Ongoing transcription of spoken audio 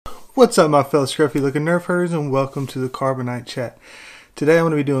What's up, my fellow scruffy looking nerf herders, and welcome to the Carbonite Chat. Today I'm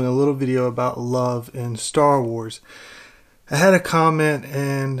going to be doing a little video about love in Star Wars. I had a comment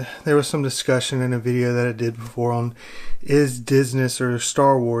and there was some discussion in a video that I did before on is Disney or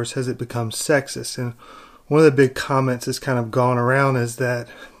Star Wars, has it become sexist? And one of the big comments that's kind of gone around is that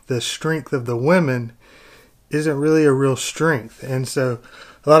the strength of the women isn't really a real strength. And so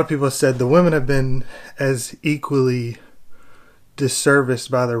a lot of people have said the women have been as equally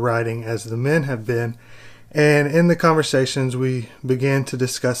disserviced by the writing as the men have been. And in the conversations we began to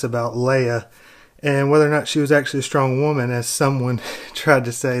discuss about Leia and whether or not she was actually a strong woman, as someone tried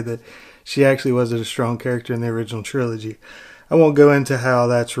to say that she actually wasn't a strong character in the original trilogy. I won't go into how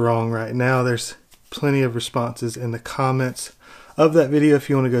that's wrong right now. There's plenty of responses in the comments of that video if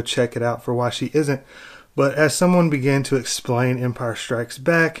you want to go check it out for why she isn't. But as someone began to explain Empire Strikes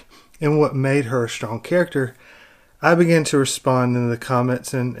Back and what made her a strong character, I began to respond in the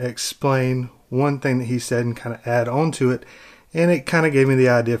comments and explain one thing that he said and kind of add on to it, and it kind of gave me the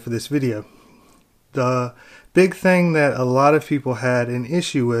idea for this video. The big thing that a lot of people had an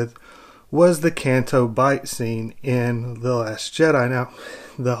issue with was the Canto Bight scene in The Last Jedi. Now,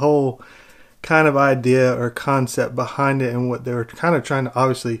 the whole kind of idea or concept behind it and what they were kind of trying to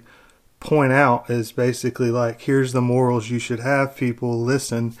obviously point out is basically like, here's the morals you should have, people,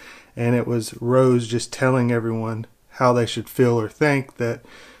 listen. And it was Rose just telling everyone how they should feel or think that,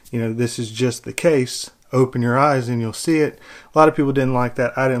 this is just the case. Open your eyes and you'll see it. A lot of people didn't like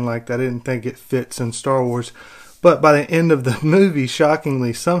that. I didn't like that. I didn't think it fits in Star Wars. But by the end of the movie,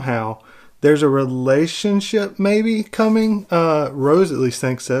 shockingly, somehow, there's a relationship maybe coming. Rose at least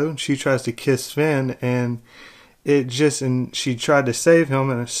thinks so. She tries to kiss Finn and she tried to save him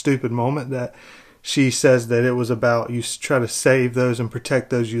in a stupid moment that she says that it was about you try to save those and protect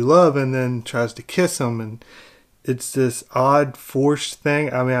those you love, and then tries to kiss them, and it's this odd forced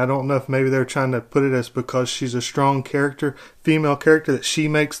thing. I mean, I don't know if maybe they're trying to put it as because she's a strong character, female character, that she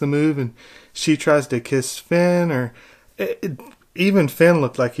makes the move and she tries to kiss Finn, or even Finn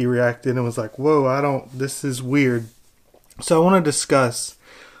looked like he reacted and was like, whoa, this is weird. So I want to discuss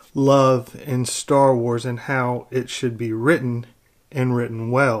love in Star Wars and how it should be written and written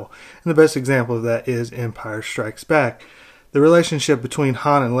well. And the best example of that is Empire Strikes Back. The relationship between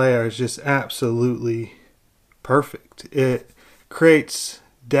Han and Leia is just absolutely perfect. It creates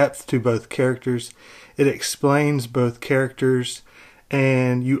depth to both characters. It explains both characters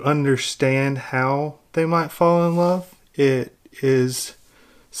and you understand how they might fall in love. It is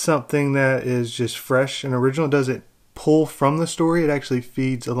something that is just fresh and original. It doesn't pull from the story. It actually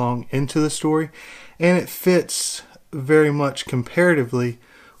feeds along into the story, and it fits very much comparatively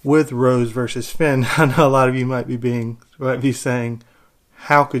with Rose versus Finn. I know a lot of you might be saying,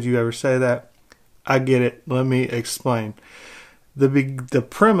 how could you ever say that? I get it. Let me explain. The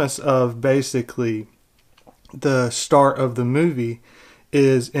premise of basically the start of the movie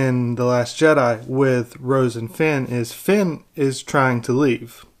is in The Last Jedi with Rose and Finn is trying to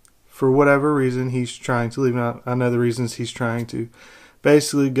leave. For whatever reason, he's trying to leave. Now, I know the reasons he's trying to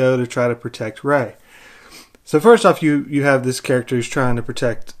basically go to try to protect Rey. So first off, you have this character who's trying to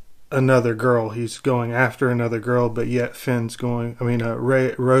protect another girl. He's going after another girl, but yet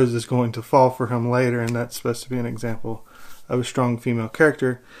Rose is going to fall for him later, and that's supposed to be an example of a strong female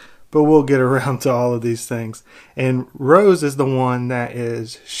character. But we'll get around to all of these things. And Rose is the one that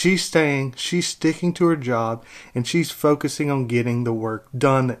she's sticking to her job, and she's focusing on getting the work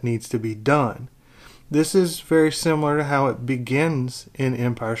done that needs to be done. This is very similar to how it begins in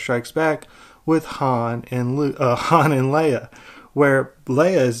Empire Strikes Back with Han and Leia, where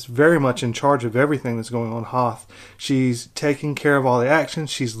Leia is very much in charge of everything that's going on Hoth. She's taking care of all the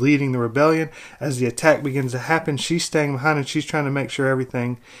actions. She's leading the rebellion. As the attack begins to happen, she's staying behind and she's trying to make sure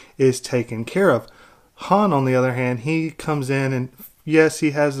everything is taken care of. Han, on the other hand, he comes in and yes,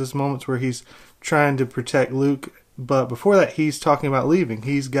 he has those moments where he's trying to protect Luke, but before that, he's talking about leaving.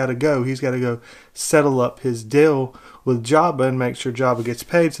 He's got to go. He's got to go settle up his deal with Jabba and make sure Jabba gets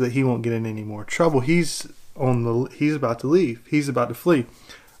paid so that he won't get in any more trouble. He's about to leave. He's about to flee.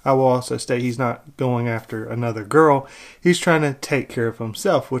 I will also state he's not going after another girl. He's trying to take care of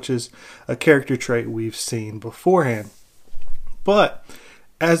himself, which is a character trait we've seen beforehand. But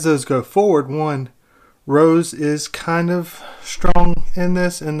as those go forward, Rose is kind of strong in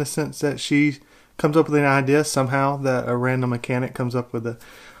this, in the sense that she comes up with an idea somehow, that a random mechanic comes up with the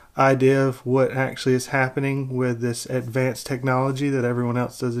idea of what actually is happening with this advanced technology that everyone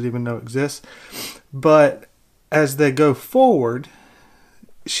else doesn't even know exists. But as they go forward,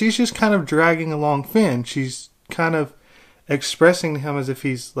 she's just kind of dragging along Finn. She's kind of expressing to him as if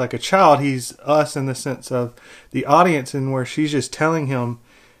he's like a child. He's us in the sense of the audience, and where she's just telling him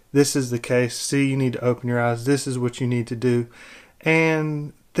this is the case. See, you need to open your eyes. This is what you need to do.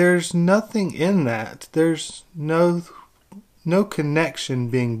 And there's nothing in that. There's no connection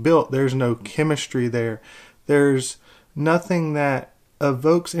being built. There's no chemistry there. There's nothing that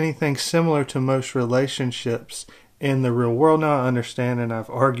evokes anything similar to most relationships in the real world. Now I understand, and I've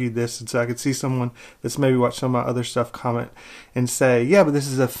argued this, and so I could see someone that's maybe watched some of my other stuff comment and say, yeah, but this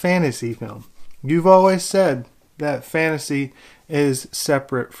is a fantasy film. You've always said that fantasy is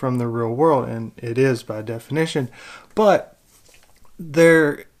separate from the real world, and it is by definition. But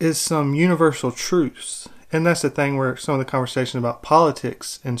there is some universal truths, and that's the thing where some of the conversation about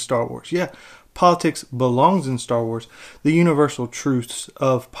politics in Star Wars. Yeah, politics belongs in Star Wars. The universal truths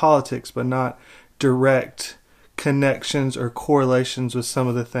of politics, but not direct connections or correlations with some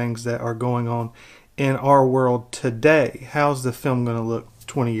of the things that are going on in our world today. How's the film going to look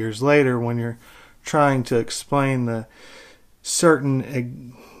 20 years later when you're trying to explain the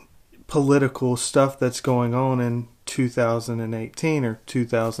certain political stuff that's going on in 2018 or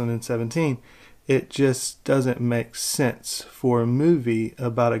 2017? It just doesn't make sense for a movie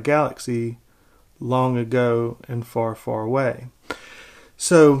about a galaxy long ago and far, far away.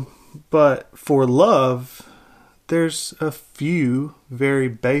 So, but for Love, there's a few very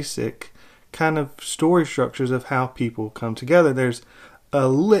basic kind of story structures of how people come together. There's a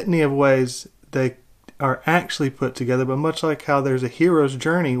litany of ways they are actually put together, but much like how there's a hero's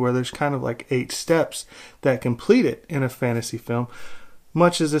journey where there's kind of like 8 steps that complete it in a fantasy film,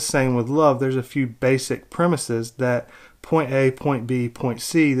 much is the same with love. There's a few basic premises that point A, point B, point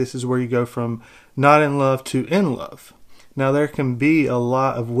C, this is where you go from not in love to in love. Now, there can be a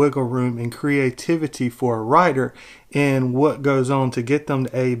lot of wiggle room and creativity for a writer in what goes on to get them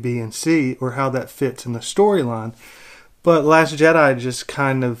to A, B, and C, or how that fits in the storyline. But Last Jedi just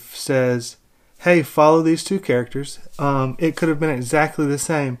kind of says, hey, follow these 2 characters. It could have been exactly the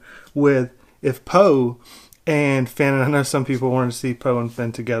same with if Poe and Finn, and I know some people wanted to see Poe and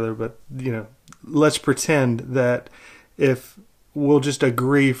Finn together, but, let's pretend that if we'll just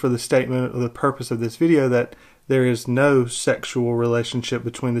agree for the statement or the purpose of this video that there is no sexual relationship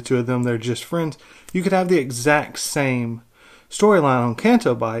between the 2 of them, they're just friends, you could have the exact same storyline on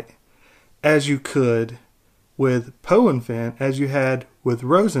Canto Bight as you could with Poe and Finn, as you had with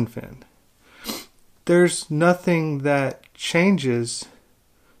Rose and Finn. There's nothing that changes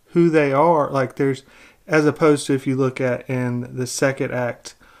who they are. Like there's, as opposed to if you look at in the second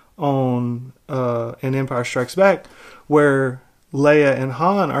act on in Empire Strikes Back, where Leia and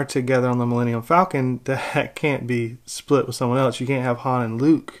Han are together on the Millennium Falcon, that can't be split with someone else. You can't have Han and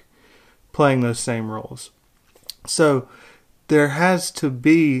Luke playing those same roles. So there has to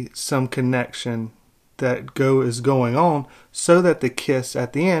be some connection that is going on so that the kiss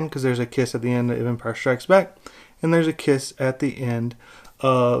at the end, because there's a kiss at the end of Empire Strikes Back, and there's a kiss at the end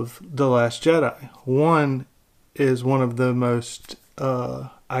of The Last Jedi. One is one of the most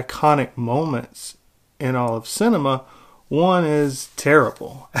iconic moments in all of cinema. One is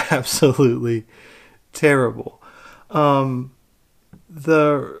terrible, absolutely terrible. The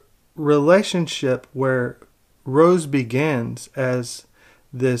relationship where Rose begins as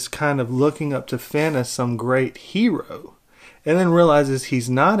this kind of looking up to Finn as some great hero, and then realizes he's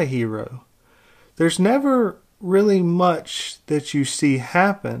not a hero. There's never really much that you see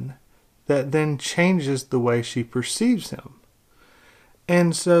happen that then changes the way she perceives him.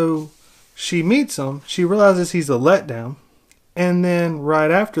 And so she meets him, she realizes he's a letdown, and then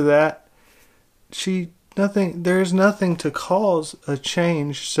right after that, there's nothing to cause a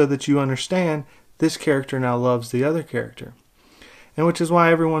change so that you understand this character now loves the other character. And which is why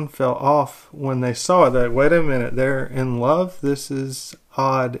everyone fell off when they saw it, that, wait a minute, they're in love? This is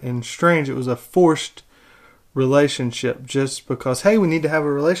odd and strange. It was a forced relationship just because, hey, we need to have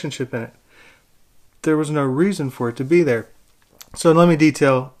a relationship in it. There was no reason for it to be there. So let me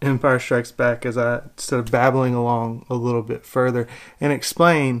detail Empire Strikes Back as I, instead of babbling along a little bit further, and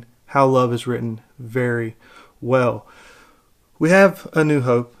explain how love is written very well. We have A New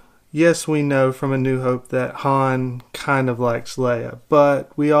Hope. Yes, we know from A New Hope that Han kind of likes Leia,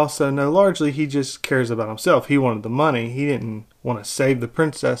 but we also know largely he just cares about himself. He wanted the money. He didn't want to save the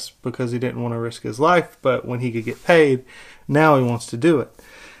princess because he didn't want to risk his life, but when he could get paid, now he wants to do it.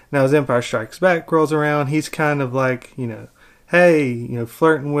 Now, as Empire Strikes Back rolls around, he's kind of like, hey,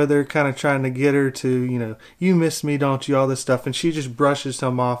 flirting with her, kind of trying to get her to, you miss me, don't you, all this stuff. And she just brushes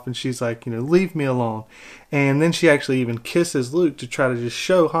him off and she's like, leave me alone. And then she actually even kisses Luke to try to just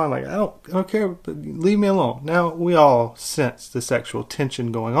show Han, like, I don't care, but leave me alone. Now, we all sense the sexual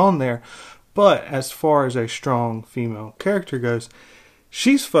tension going on there. But as far as a strong female character goes,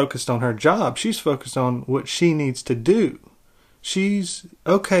 she's focused on her job. She's focused on what she needs to do. She's,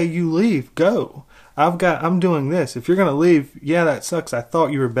 okay, you leave, go. I'm doing this. If you're going to leave, yeah, that sucks. I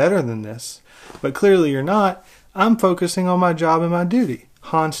thought you were better than this. But clearly you're not. I'm focusing on my job and my duty.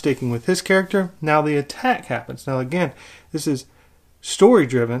 Han sticking with his character. Now the attack happens. Now again, this is story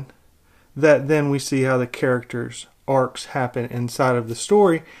driven, that then we see how the characters' arcs happen inside of the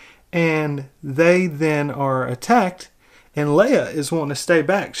story, and they then are attacked, and Leia is wanting to stay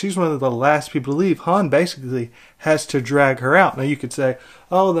back. She's one of the last people to leave. Han basically has to drag her out. Now you could say,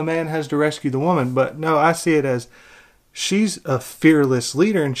 oh, the man has to rescue the woman, but no, I see it as she's a fearless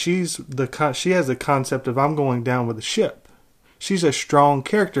leader, and she has the concept of, I'm going down with the ship. She's a strong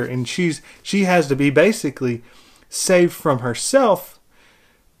character, and she has to be basically saved from herself,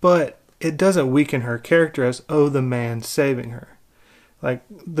 but it doesn't weaken her character as, oh, the man saving her. Like,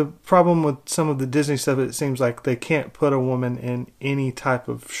 the problem with some of the Disney stuff, it seems like they can't put a woman in any type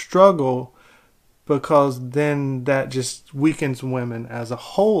of struggle, because then that just weakens women as a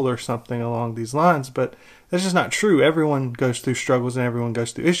whole or something along these lines. But that's just not true. Everyone goes through struggles and everyone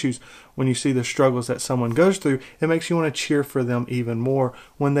goes through issues. When you see the struggles that someone goes through, it makes you want to cheer for them even more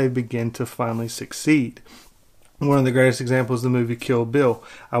when they begin to finally succeed. One of the greatest examples is the movie Kill Bill.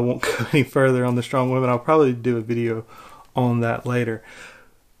 I won't go any further on the strong women. I'll probably do a video on that later.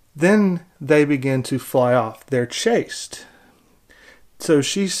 Then they begin to fly off. They're chased. So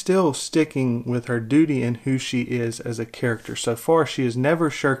she's still sticking with her duty and who she is as a character. So far, she is never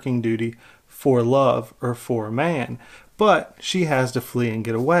shirking duty for love or for a man. But she has to flee and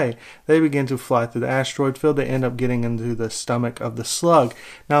get away. They begin to fly through the asteroid field. They end up getting into the stomach of the slug.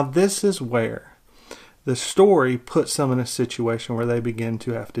 Now, this is where the story puts them in a situation where they begin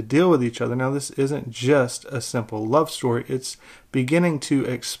to have to deal with each other. Now, this isn't just a simple love story. It's beginning to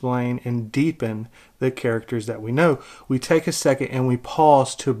explain and deepen the characters that we know. We take a second and we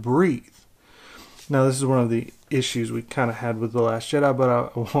pause to breathe. Now, this is one of the issues we kind of had with The Last Jedi, but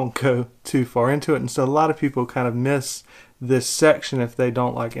I won't go too far into it. And so a lot of people kind of miss this section if they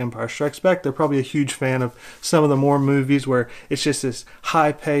don't like Empire Strikes Back. They're probably a huge fan of some of the more movies where it's just this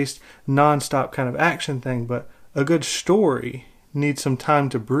high-paced, non-stop kind of action thing. But a good story needs some time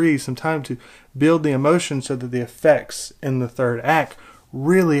to breathe, some time to build the emotion so that the effects in the third act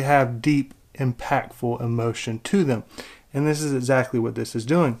really have deep, impactful emotion to them. And this is exactly what this is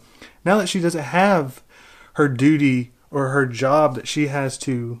doing. Now that she doesn't have her duty or her job that she has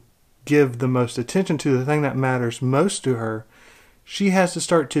to give the most attention to, the thing that matters most to her, she has to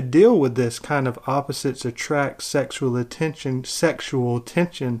start to deal with this kind of opposites attract sexual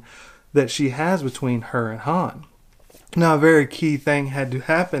tension that she has between her and Han. Now, a very key thing had to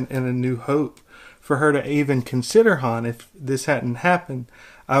happen in A New Hope for her to even consider Han. If this hadn't happened,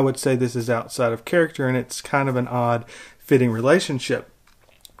 I would say this is outside of character, and it's kind of an odd fitting relationship.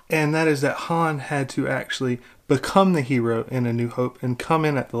 And that is that Han had to actually become the hero in A New Hope and come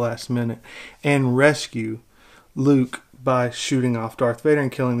in at the last minute and rescue Luke by shooting off Darth Vader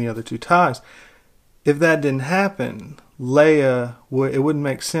and killing the other two TIEs. If that didn't happen, it wouldn't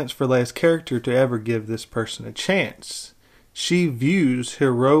make sense for Leia's character to ever give this person a chance. She views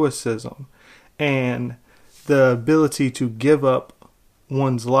heroicism and the ability to give up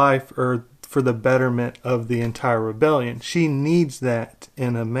one's life or for the betterment of the entire rebellion. She needs that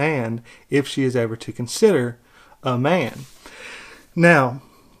in a man if she is ever to consider a man. Now,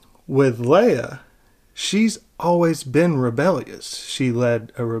 with Leia, she's always been rebellious. She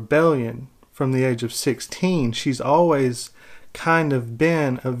led a rebellion from the age of 16. She's always kind of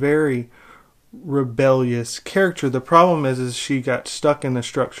been a very rebellious character. The problem is she got stuck in the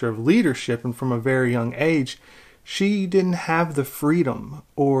structure of leadership, and from a very young age, she didn't have the freedom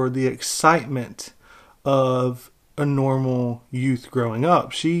or the excitement of a normal youth growing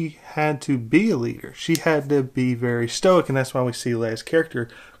up. She had to be a leader. She had to be very stoic, and that's why we see Leia's character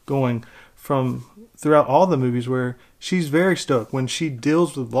going from throughout all the movies where she's very stoic. When she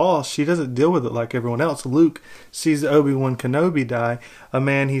deals with loss, she doesn't deal with it like everyone else. Luke sees Obi-Wan Kenobi die, a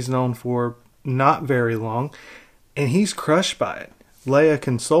man he's known for not very long, and he's crushed by it. Leia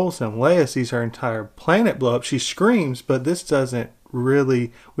consoles him. Leia sees her entire planet blow up. She screams, but this doesn't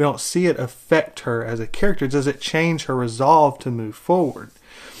really, we don't see it affect her as a character. Does it change her resolve to move forward?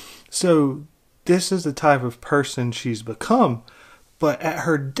 So this is the type of person she's become. But at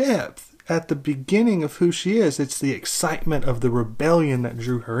her depth, at the beginning of who she is, it's the excitement of the rebellion that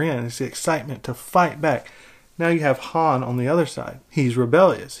drew her in. It's the excitement to fight back. Now you have Han on the other side. He's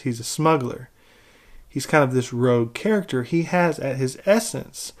rebellious. He's a smuggler. He's kind of this rogue character. He has, at his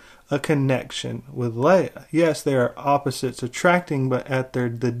essence, a connection with Leia. Yes, they are opposites attracting, but at the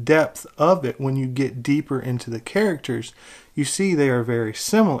depth of it, when you get deeper into the characters, you see they are very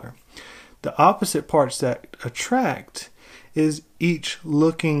similar. The opposite parts that attract is each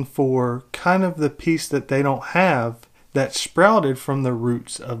looking for kind of the piece that they don't have that sprouted from the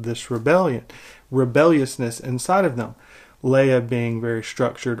roots of this rebelliousness inside of them. Leia, being very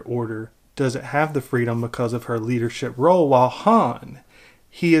structured, order, doesn't have the freedom because of her leadership role, while Han,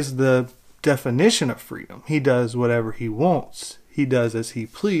 he is the definition of freedom. He does whatever he wants. He does as he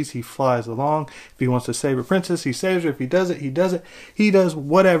pleases. He flies along. If he wants to save a princess, he saves her. If he does it, he does it. He does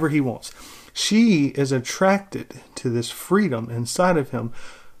whatever he wants. She is attracted to this freedom inside of him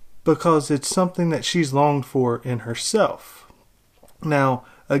because it's something that she's longed for in herself. Now,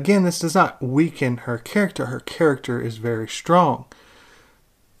 again, this does not weaken her character. Her character is very strong.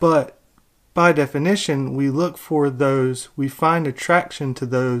 But by definition, we look for those, we find attraction to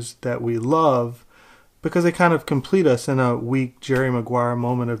those that we love because they kind of complete us in a weak Jerry Maguire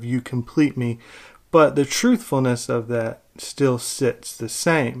moment of you complete me. But the truthfulness of that still sits the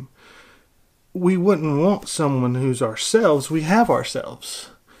same. We wouldn't want someone who's ourselves. We have ourselves.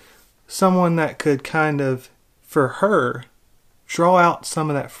 Someone that could kind of, for her, draw out some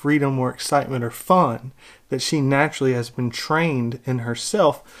of that freedom or excitement or fun that she naturally has been trained in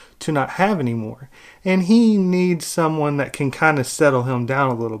herself to not have anymore. And he needs someone that can kind of settle him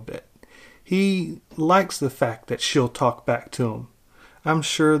down a little bit. He likes the fact that she'll talk back to him. I'm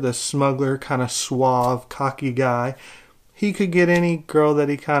sure the smuggler, kind of suave, cocky guy, he could get any girl that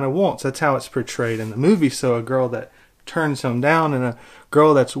he kind of wants. That's how it's portrayed in the movie. So a girl that turns him down and a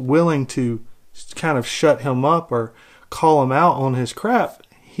girl that's willing to kind of shut him up or call him out on his crap,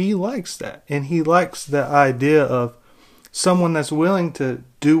 he likes that. And he likes the idea of someone that's willing to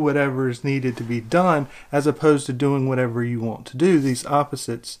do whatever is needed to be done as opposed to doing whatever you want to do. These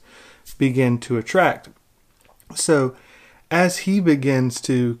opposites begin to attract. So as he begins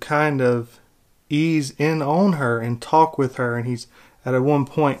to kind of ease in on her and talk with her, and he's at one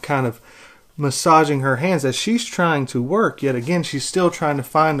point kind of massaging her hands as she's trying to work, yet again she's still trying to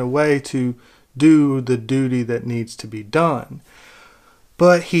find a way to do the duty that needs to be done.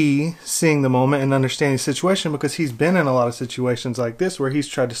 But he, seeing the moment and understanding the situation, because he's been in a lot of situations like this where he's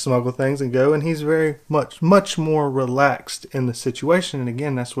tried to smuggle things and go, and he's very much more relaxed in the situation. And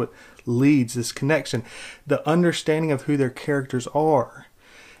again, that's what leads this connection. The understanding of who their characters are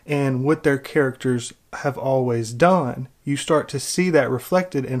and what their characters have always done. You start to see that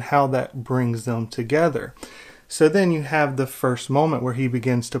reflected in how that brings them together. So then you have the first moment where he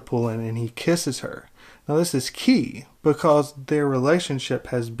begins to pull in and he kisses her. Now this is key because their relationship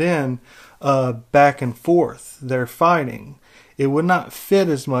has been back and forth. They're fighting. It would not fit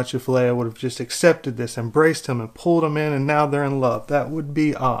as much if Leia would have just accepted this, embraced him, and pulled him in, and now they're in love. That would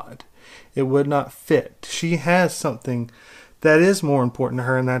be odd. It would not fit. She has something that is more important to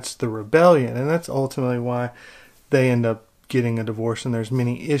her, and that's the rebellion. And that's ultimately why they end up getting a divorce, and there's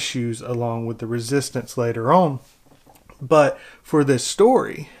many issues along with the resistance later on. But for this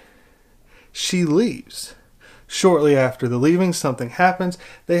story, she leaves. Shortly after the leaving, something happens.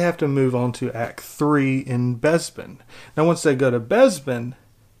 They have to move on to Act 3 in Bespin. Now, once they go to Bespin,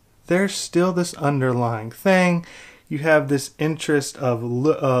 there's still this underlying thing. You have this interest of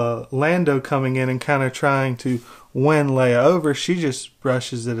Lando coming in and kind of trying to win Leia over. She just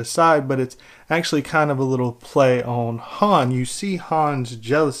brushes it aside, but it's actually kind of a little play on Han. You see Han's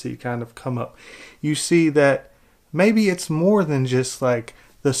jealousy kind of come up. You see that maybe it's more than just like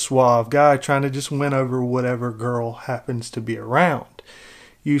the suave guy trying to just win over whatever girl happens to be around.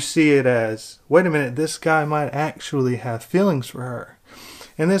 You see it as, wait a minute, this guy might actually have feelings for her.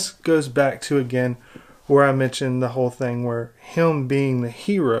 And this goes back to, again, where I mentioned the whole thing where him being the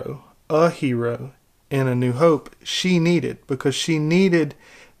hero, a hero in A New Hope, she needed, because she needed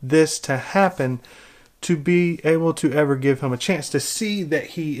this to happen to be able to ever give him a chance to see that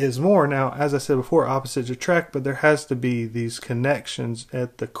he is more. Now, as I said before, opposites attract, but there has to be these connections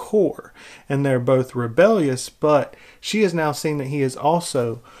at the core. And they're both rebellious, but she is now seeing that he is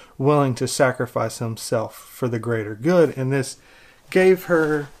also willing to sacrifice himself for the greater good. And this gave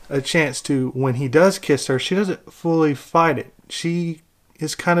her a chance to, when he does kiss her, she doesn't fully fight it. She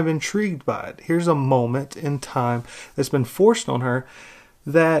is kind of intrigued by it. Here's a moment in time that's been forced on her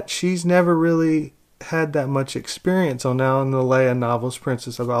that she's never really had that much experience on. Now in the Leia novels,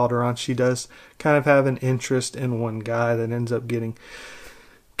 Princess of Alderaan, she does kind of have an interest in one guy that ends up getting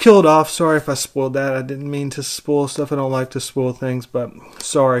killed off. Sorry if I spoiled that. I didn't mean to spoil stuff. I don't like to spoil things, but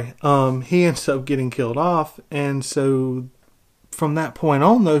sorry. He ends up getting killed off, and so from that point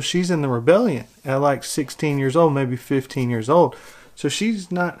on, though, she's in the rebellion at like 16 years old, maybe 15 years old. So she's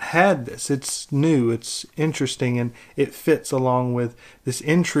not had this. It's new. It's interesting. And it fits along with this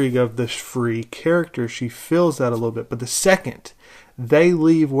intrigue of this free character. She feels that a little bit. But the second they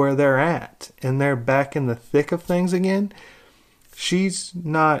leave where they're at and they're back in the thick of things again, she's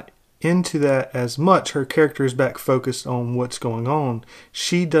not into that as much. Her character is back focused on what's going on.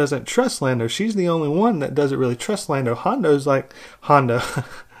 She doesn't trust Lando. She's the only one that doesn't really trust Lando. Han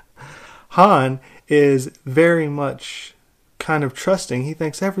is very much kind of trusting. He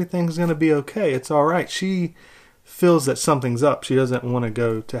thinks everything's going to be okay. It's all right. She feels that something's up. She doesn't want to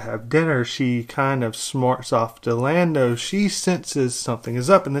go to have dinner. She kind of smarts off to Lando. She senses something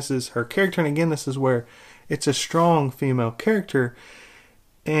is up, and this is her character. And again, this is where it's a strong female character.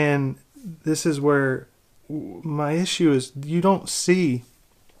 And this is where my issue is, you don't see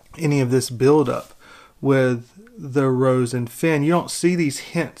any of this build up with the Rose and Finn. You don't see these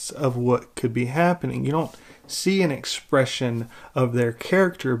hints of what could be happening. You don't see an expression of their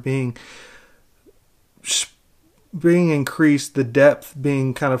character being increased, the depth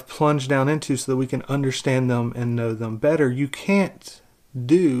being kind of plunged down into, so that we can understand them and know them better. You can't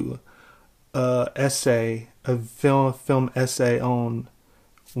do a film essay on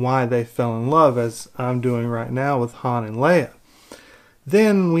why they fell in love, as I'm doing right now with Han and Leia.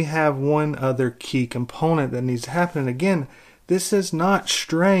 Then we have one other key component that needs to happen. And again, this is not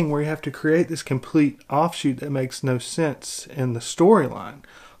straying where you have to create this complete offshoot that makes no sense in the storyline.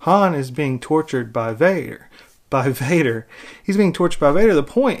 Han is being tortured by Vader. He's being tortured by Vader. The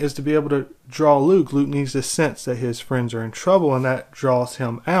point is to be able to draw Luke. Luke needs to sense that his friends are in trouble, and that draws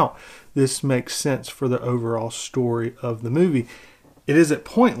him out. This makes sense for the overall story of the movie. It isn't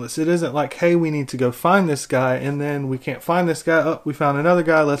pointless. It isn't like, hey, we need to go find this guy, and then we can't find this guy. Oh, we found another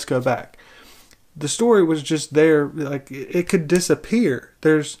guy. Let's go back. The story was just there. Like, it could disappear.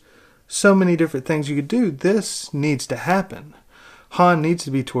 There's so many different things you could do. This needs to happen. Han needs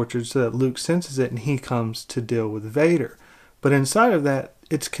to be tortured so that Luke senses it and he comes to deal with Vader. But inside of that,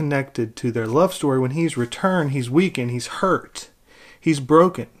 it's connected to their love story. When he's returned, he's weakened, he's hurt, he's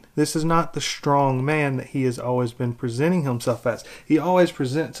broken. This is not the strong man that he has always been presenting himself as. He always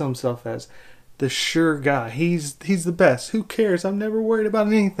presents himself as the sure guy. He's the best. Who cares? I'm never worried about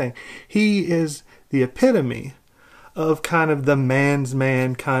anything. He is the epitome of kind of the man's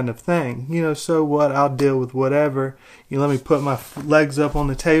man kind of thing. You know, so what? I'll deal with whatever. You let me put my legs up on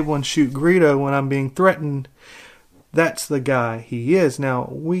the table and shoot Greedo when I'm being threatened. That's the guy he is. Now,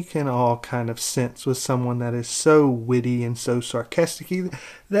 we can all kind of sense with someone that is so witty and so sarcastic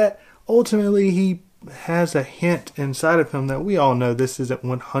that ultimately he has a hint inside of him that we all know this isn't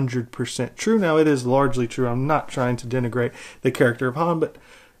 100% true. Now, it is largely true. I'm not trying to denigrate the character of Han, but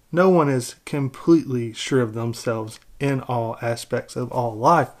no one is completely sure of themselves in all aspects of all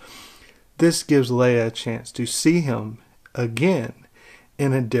life. This gives Leia a chance to see him again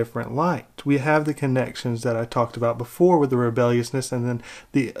in a different light. We have the connections that I talked about before with the rebelliousness, and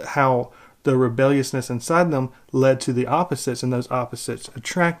then how the rebelliousness inside them led to the opposites, and those opposites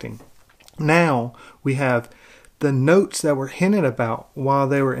attracting. Now we have the notes that were hinted about while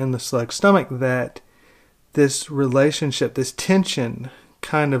they were in the Slug's stomach, that this relationship, this tension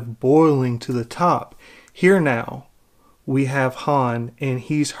kind of boiling to the top. Here now we have Han, and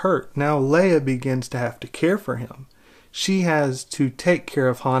he's hurt. Now Leia begins to have to care for him. She has to take care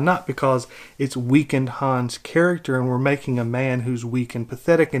of Han, not because it's weakened Han's character and we're making a man who's weak and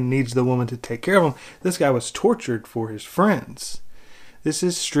pathetic and needs the woman to take care of him. This guy was tortured for his friends. This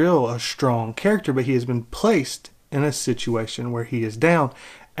is still a strong character, but he has been placed in a situation where he is down.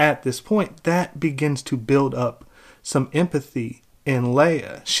 At this point, that begins to build up some empathy in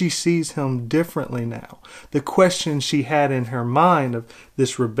Leia. She sees him differently now. The question she had in her mind of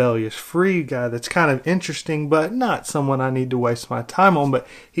this rebellious free guy that's kind of interesting, but not someone I need to waste my time on, but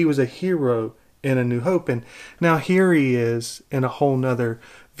he was a hero in A New Hope. And now here he is in a whole nother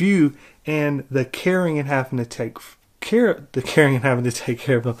view, and the caring and having to take care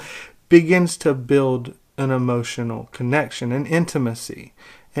of him begins to build an emotional connection, an intimacy.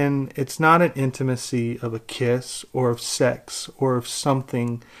 And it's not an intimacy of a kiss or of sex or of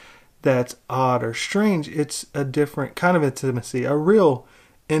something that's odd or strange. It's a different kind of intimacy, a real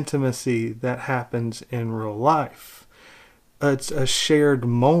intimacy that happens in real life. It's a shared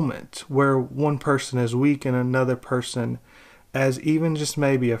moment where one person is weak and another person, as even just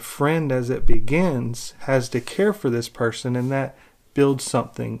maybe a friend as it begins, has to care for this person, and that builds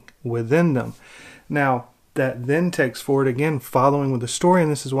something within them. Now, that then takes forward again, following with the story, and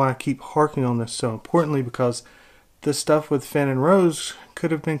this is why I keep harking on this so importantly, because the stuff with Finn and Rose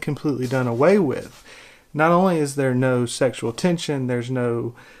could have been completely done away with. Not only is there no sexual tension, there's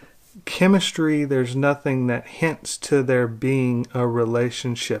no chemistry, there's nothing that hints to there being a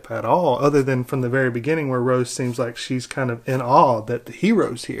relationship at all, other than from the very beginning where Rose seems like she's kind of in awe that the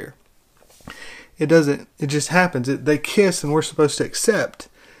hero's here. It just happens. They kiss and we're supposed to accept,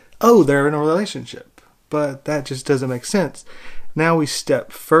 oh, they're in a relationship. but that just doesn't make sense. Now we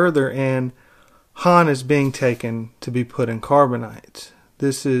step further and Han is being taken to be put in carbonite.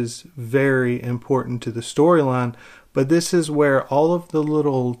 This is very important to the storyline, but this is where all of the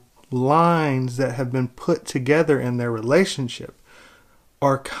little lines that have been put together in their relationship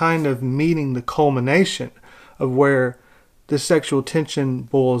are kind of meeting the culmination of where the sexual tension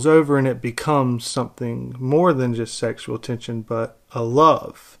boils over and it becomes something more than just sexual tension, but a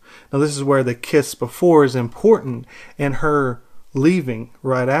love. Now this is where the kiss before is important, and her leaving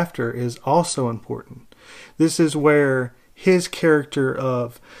right after is also important. This is where his character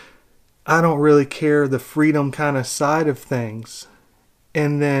of, I don't really care, the freedom kind of side of things,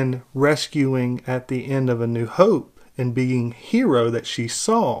 and then rescuing at the end of A New Hope and being hero that she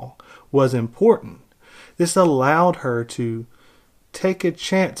saw was important. This allowed her to take a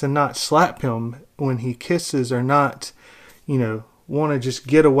chance and not slap him when he kisses, or not, want to just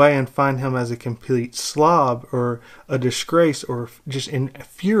get away and find him as a complete slob or a disgrace, or just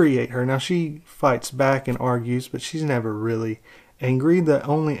infuriate her. Now she fights back and argues, but she's never really angry. The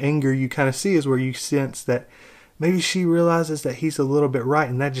only anger you kind of see is where you sense that maybe she realizes that he's a little bit right,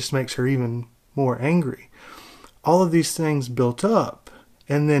 and that just makes her even more angry. All of these things built up,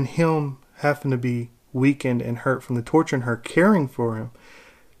 and then him having to be weakened and hurt from the torture and her caring for him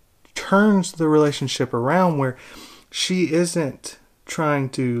turns the relationship around, where she isn't trying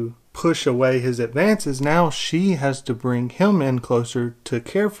to push away his advances. Now she has to bring him in closer to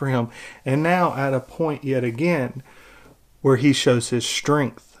care for him, and now at a point yet again where he shows his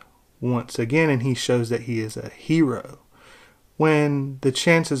strength once again, and he shows that he is a hero. When the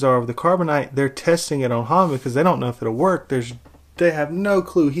chances are of the carbonite, they're testing it on Han because they don't know if it'll work. They have no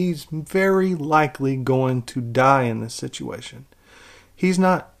clue. He's very likely going to die in this situation. He's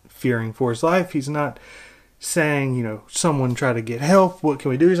not fearing for his life. He's not saying, someone try to get help. What can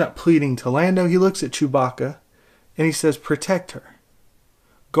we do? He's not pleading to Lando. He looks at Chewbacca and he says, protect her.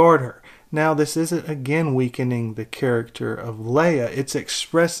 Guard her. Now, this isn't again weakening the character of Leia. It's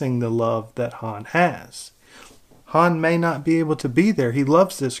expressing the love that Han has. Han may not be able to be there. He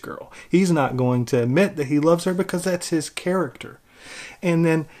loves this girl. He's not going to admit that he loves her because that's his character. And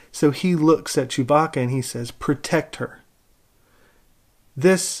then, so he looks at Chewbacca and he says, protect her.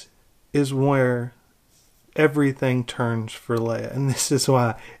 This is where everything turns for Leia. And this is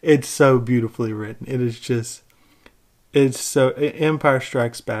why it's so beautifully written. Empire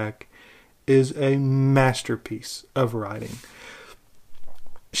Strikes Back is a masterpiece of writing.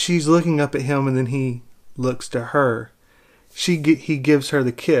 She's looking up at him, and then he looks to her. He gives her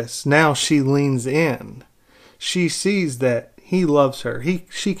the kiss. Now she leans in. She sees that he loves her.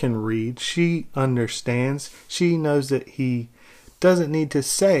 She can read. She understands. She knows that he doesn't need to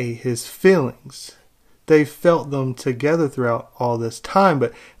say his feelings. They felt them together throughout all this time,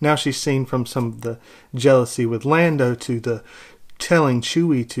 but now she's seen from some of the jealousy with Lando to the telling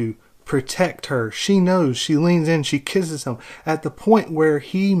Chewie to protect her. She knows. She leans in. She kisses him at the point where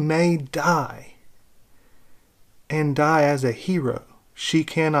he may die, and die as a hero. She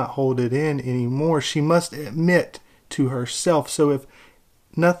cannot hold it in anymore. She must admit to herself. So if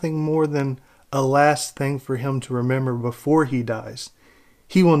nothing more than a last thing for him to remember before he dies,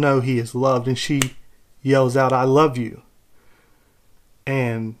 he will know he is loved. And she yells out, I love you.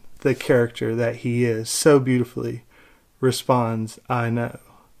 And the character that he is so beautifully responds, I know.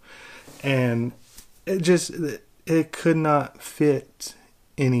 And it could not fit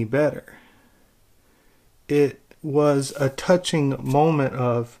any better. It was a touching moment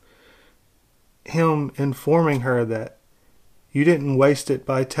of him informing her that you didn't waste it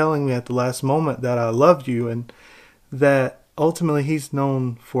by telling me at the last moment that I loved you, and that ultimately he's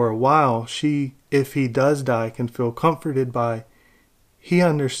known for a while. She, if he does die, can feel comforted by he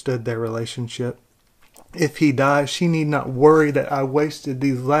understood their relationship. If he dies, she need not worry that I wasted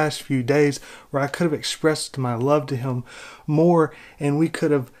these last few days where I could have expressed my love to him more, and we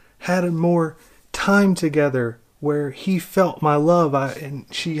could have had more time together where he felt my love. And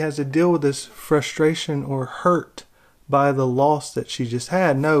she has to deal with this frustration or hurt by the loss that she just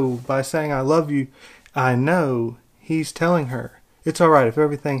had. No, by saying I love you, I know, he's telling her, it's all right. If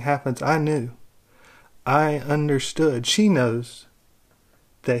everything happens, I knew. I understood. She knows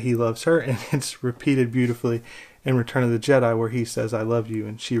that he loves her, and it's repeated beautifully in Return of the Jedi where he says, I love you,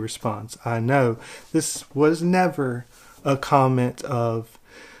 and she responds, I know. This was never a comment of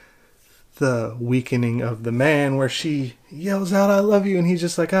the weakening of the man where she yells out, I love you, and he's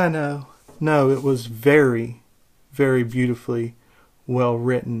just like, I know. No, it was very, very beautifully well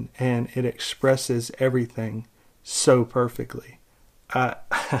written, and it expresses everything so perfectly. I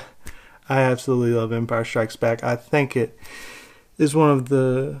absolutely love Empire Strikes Back. I think it is one of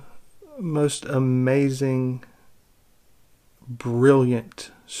the most amazing,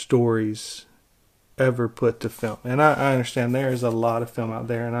 brilliant stories ever put to film. And I understand there is a lot of film out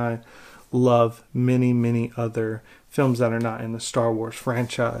there, and I love many, many other films that are not in the Star Wars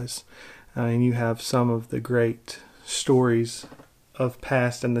franchise. And you have some of the great stories of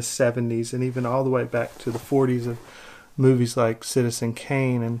past in the 70s and even all the way back to the 40s of movies like Citizen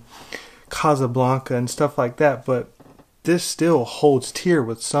Kane and Casablanca and stuff like that. But this still holds tier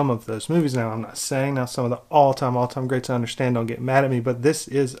with some of those movies. Now, I'm not saying now some of the all-time greats, I understand, don't get mad at me, but this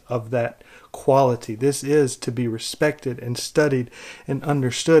is of that quality. This is to be respected and studied and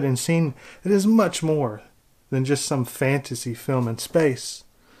understood and seen. It is much more than just some fantasy film in space.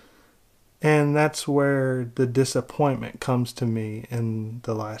 And that's where the disappointment comes to me in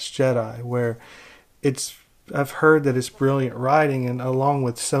The Last Jedi, where I've heard that it's brilliant writing, and along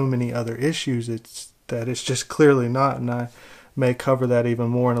with so many other issues, it's just clearly not, and I may cover that even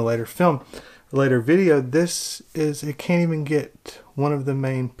more in a later video. It can't even get one of the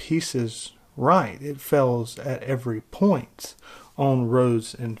main pieces right. It fails at every point on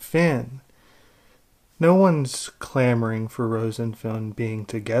Rose and Finn. No one's clamoring for Rose and Finn being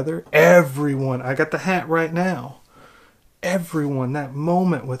together. Everyone, I got the hat right now. Everyone, that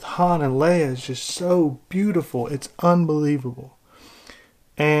moment with Han and Leia is just so beautiful. It's unbelievable.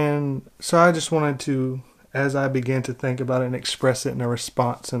 And so I just wanted to, as I began to think about it, and express it in a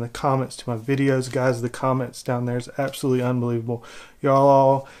response in the comments to my videos. Guys, the comments down there is absolutely unbelievable. Y'all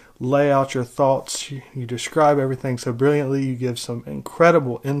all lay out your thoughts. You describe everything so brilliantly. You give some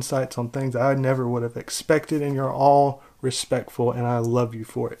incredible insights on things I never would have expected, and you're all respectful, and I love you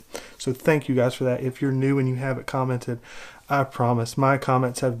for it. So thank you guys for that. If you're new and you haven't commented, I promise my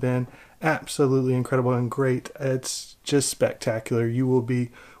comments have been absolutely incredible and great. It's just spectacular. You will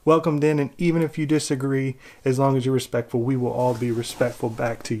be welcomed in, and even if you disagree, as long as you're respectful, we will all be respectful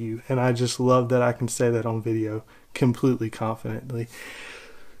back to you. And I just love that I can say that on video completely confidently.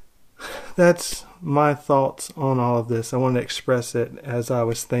 That's my thoughts on all of this. I wanted to express it as I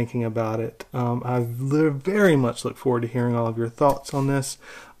was thinking about it. I very much look forward to hearing all of your thoughts on this.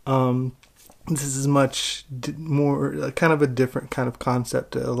 This is much more kind of a different kind of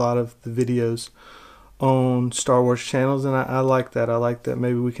concept to a lot of the videos on Star Wars channels, and I like that. I like that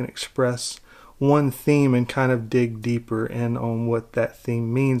maybe we can express one theme and kind of dig deeper in on what that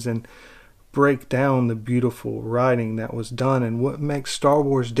theme means and break down the beautiful writing that was done and what makes Star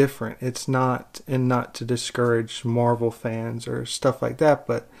Wars different. It's not to discourage Marvel fans or stuff like that,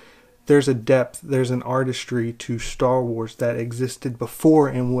 but there's a depth, there's an artistry to Star Wars that existed before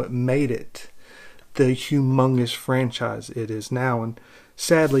and what made it the humongous franchise it is now. And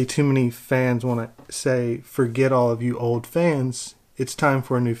sadly, too many fans want to say, forget all of you old fans, it's time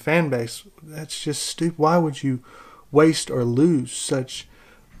for a new fan base. That's just stupid. Why would you waste or lose such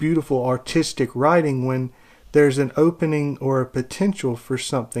beautiful artistic writing when there's an opening or a potential for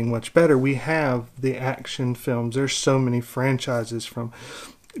something much better? We have the action films. There's so many franchises, from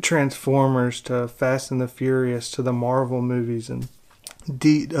Transformers to Fast and the Furious to the Marvel movies and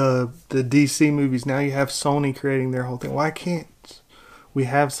the DC movies. Now you have Sony creating their whole thing. Why can't we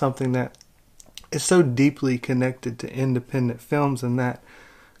have something that is so deeply connected to independent films and that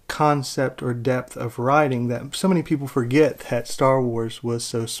concept or depth of writing that so many people forget that Star Wars was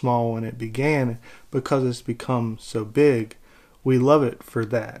so small when it began? Because it's become so big, we love it for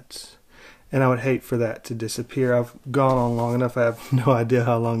that. And I would hate for that to disappear. I've gone on long enough. I have no idea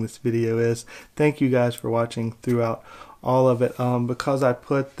how long this video is. Thank you guys for watching throughout all of it. Because I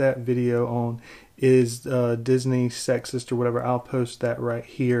put that video on is Disney Sexist or whatever, I'll post that right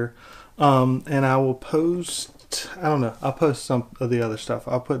here. And I will post, I don't know, I'll post some of the other stuff.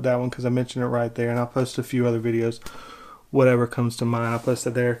 I'll put that one because I mentioned it right there, and I'll post a few other videos, whatever comes to mind. I'll post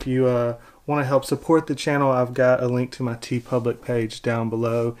it there. If you want to help support the channel, I've got a link to my TeePublic page down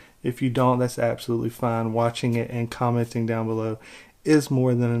below. If you don't, that's absolutely fine. Watching it and commenting down below is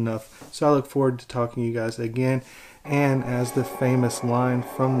more than enough. So I look forward to talking to you guys again. And as the famous line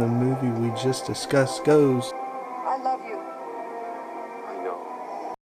from the movie we just discussed goes,